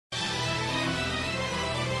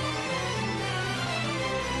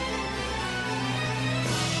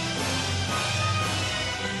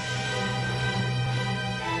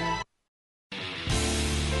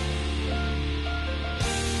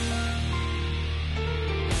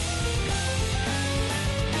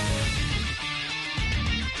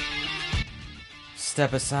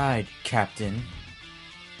Step aside, Captain.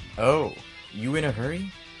 Oh, you in a hurry?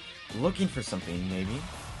 Looking for something, maybe?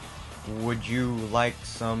 Would you like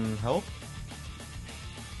some help?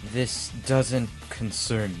 This doesn't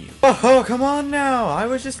concern you. Oh, come on now! I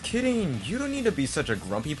was just kidding. You don't need to be such a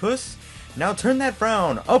grumpy puss. Now turn that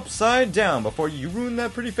frown upside down before you ruin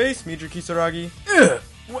that pretty face, Mitra Kisaragi. Ugh!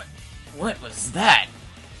 What was that?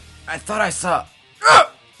 I thought I saw...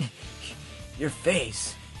 Your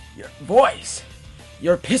face. Your voice.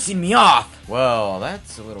 You're pissing me off. Well,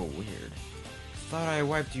 that's a little weird. Thought I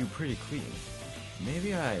wiped you pretty clean.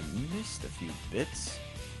 Maybe I missed a few bits?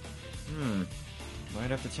 Might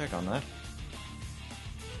have to check on that.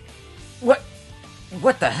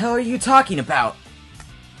 What the hell are you talking about?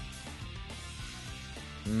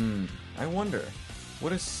 I wonder.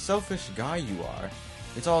 What a selfish guy you are.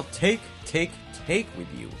 It's all take with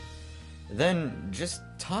you. Then just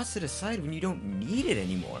toss it aside when you don't need it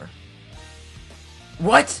anymore.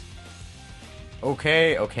 What?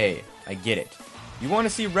 Okay, I get it. You want to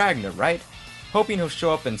see Ragnar, right? Hoping he'll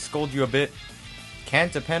show up and scold you a bit.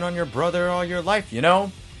 Can't depend on your brother all your life, you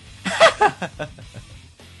know?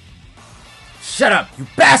 Shut up, you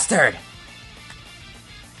bastard!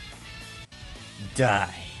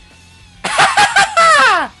 Die.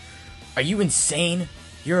 Are you insane?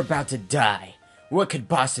 You're about to die. What could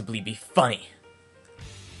possibly be funny?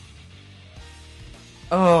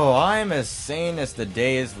 Oh, I'm as sane as the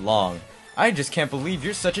day is long. I just can't believe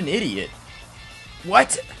you're such an idiot.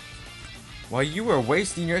 What? While you were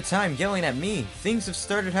wasting your time yelling at me, things have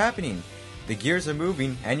started happening. The gears are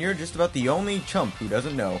moving, and you're just about the only chump who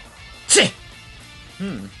doesn't know. Chih!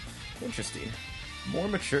 Interesting. More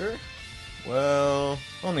mature? Well,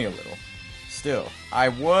 only a little. Still, I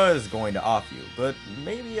was going to off you, but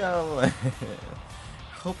maybe I'll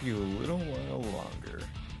help you a little while longer.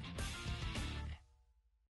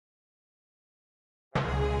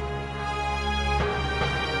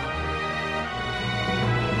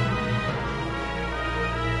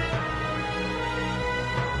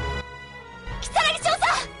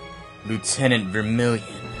 Lieutenant Vermillion.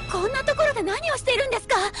 こんなところで何をしているんです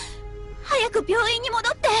か? 早く病院に戻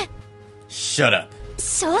って. Shut up.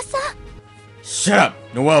 少佐? Shut up,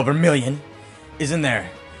 Noelle Vermillion. Isn't there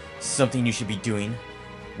something you should be doing?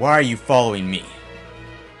 Why are you following me?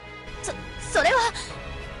 それは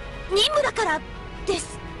任務だからで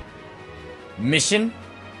す. Mission?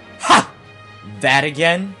 Ha! That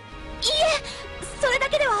again? いいえ、それだ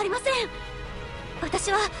けではありません。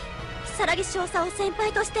私は如月少佐を先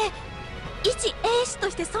輩として一英士と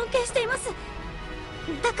して尊敬しています。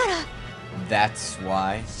だから That's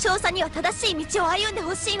why? 少佐には正しい道を歩んで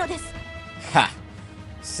ほしいのです。 Ha!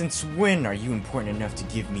 Since when are you important enough to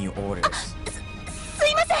give me orders? す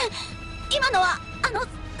いません。今のは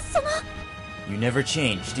その You never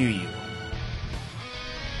change, do you?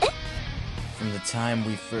 え? From the time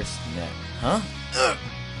we first met, huh?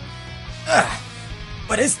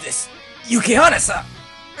 What is this? Yukihana-san!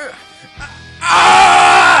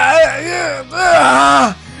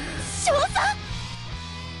 少佐?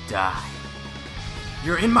 Die.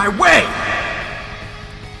 You're in my way!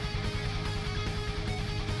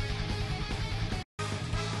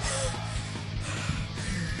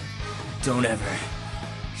 Don't ever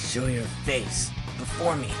show your face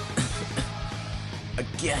before me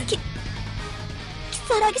again.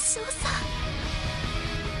 如月少佐.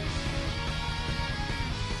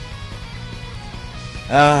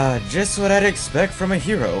 Just what I'd expect from a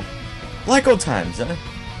hero. Like old times, huh?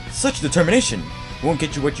 Such determination. Won't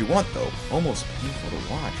get you what you want, though. Almost painful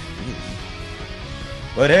to watch, really.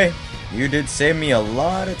 But hey, you did save me a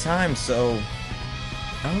lot of time, so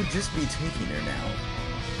I'll just be taking her now.